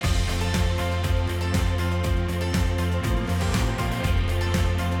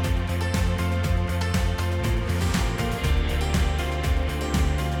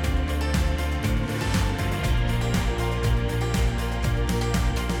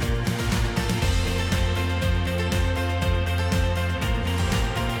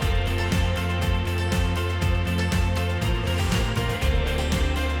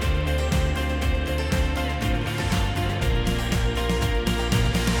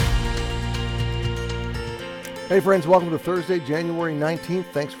Hey friends, welcome to Thursday, January 19th.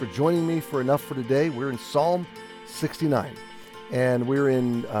 Thanks for joining me for Enough for Today. We're in Psalm 69, and we're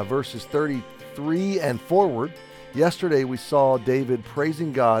in verses 33 and forward. Yesterday we saw David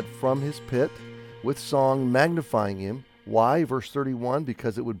praising God from his pit with song, magnifying him. Why? Verse 31,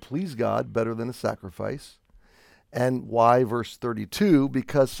 because it would please God better than a sacrifice. And why? Verse 32,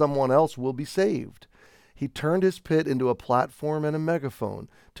 because someone else will be saved. He turned his pit into a platform and a megaphone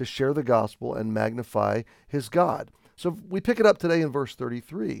to share the gospel and magnify his God. So we pick it up today in verse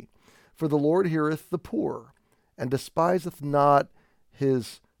 33. For the Lord heareth the poor and despiseth not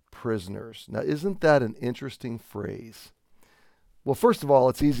his prisoners. Now, isn't that an interesting phrase? Well, first of all,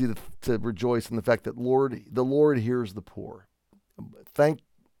 it's easy to rejoice in the fact that the Lord hears the poor. Thank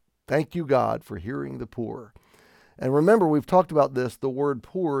you, God, for hearing the poor. And remember, we've talked about this, the word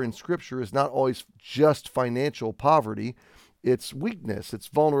poor in Scripture is not always just financial poverty. It's weakness, it's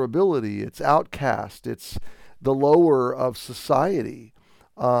vulnerability, it's outcast, it's the lower of society.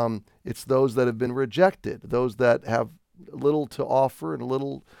 It's those that have been rejected, those that have little to offer and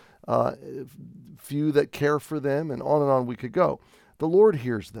little few that care for them, and on we could go. The Lord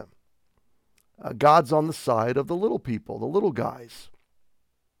hears them. God's on the side of the little people, the little guys.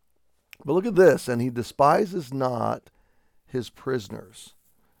 But look at this, and he despises not his prisoners.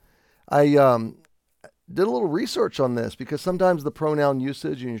 I did a little research on this because sometimes the pronoun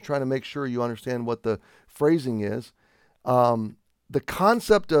usage, and you're trying to make sure you understand what the phrasing is. The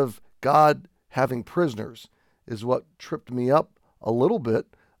concept of God having prisoners is what tripped me up a little bit,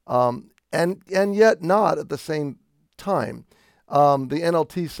 and yet not at the same time. The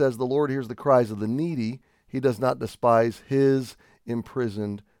NLT says the Lord hears the cries of the needy. He does not despise his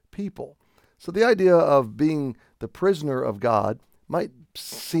imprisoned people. So the idea of being the prisoner of God might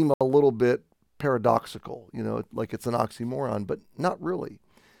seem a little bit paradoxical, like it's an oxymoron, but not really.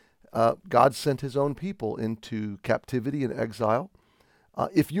 God sent his own people into captivity and exile.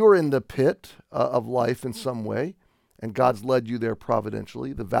 If you're in the pit of life in some way, and God's led you there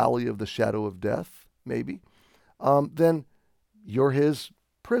providentially, the valley of the shadow of death, maybe, then you're his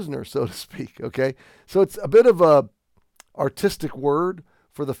prisoner, so to speak, okay? So it's a bit of a artistic word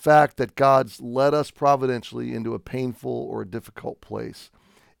for the fact that God's led us providentially into a painful or a difficult place.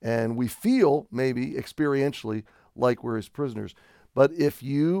 And we feel, maybe experientially, like we're his prisoners. But if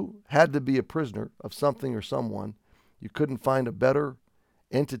you had to be a prisoner of something or someone, you couldn't find a better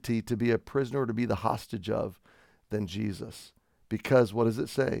entity to be a prisoner or to be the hostage of than Jesus. Because what does it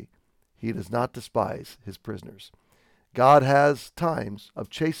say? He does not despise his prisoners. God has times of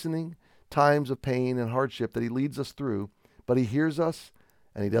chastening, times of pain and hardship that he leads us through, but he hears us,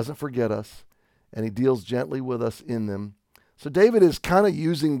 and he doesn't forget us, and he deals gently with us in them. So David is kind of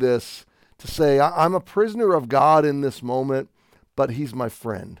using this to say, I'm a prisoner of God in this moment, but he's my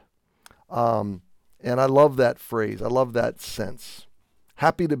friend. And I love that phrase. I love that sense.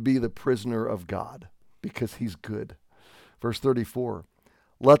 Happy to be the prisoner of God because he's good. Verse 34,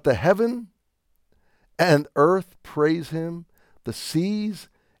 let the heaven and earth praise him, the seas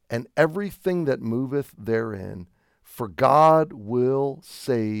and everything that moveth therein. For God will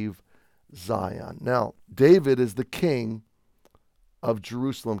save Zion. Now, David is the king of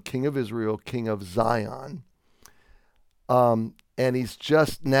Jerusalem, king of Israel, king of Zion. And he's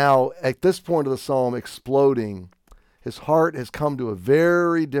just now, at this point of the psalm, exploding. His heart has come to a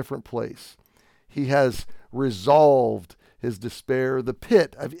very different place. He has resolved his despair. The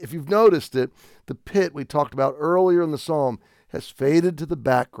pit, if you've noticed it, the pit we talked about earlier in the psalm has faded to the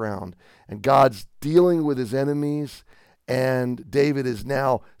background, and God's dealing with his enemies, and David is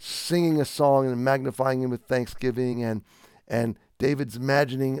now singing a song and magnifying him with thanksgiving, and David's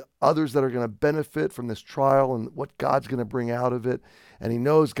imagining others that are going to benefit from this trial and what God's going to bring out of it, and he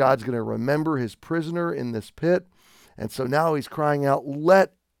knows God's going to remember his prisoner in this pit, and so now he's crying out,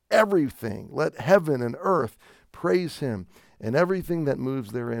 let heaven and earth praise him, and everything that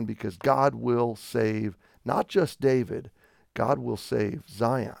moves therein, because God will save not just David, God will save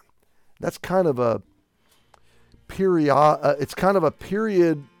Zion. That's kind of a period. It's kind of a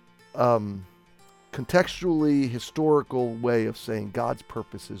period, contextually historical way of saying God's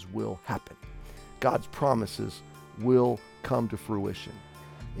purposes will happen. God's promises will come to fruition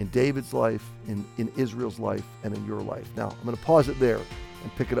in David's life, in Israel's life, and in your life. Now, I'm going to pause it there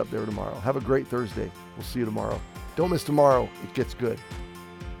and pick it up there tomorrow. Have a great Thursday. We'll see you tomorrow. Don't miss tomorrow. It gets good.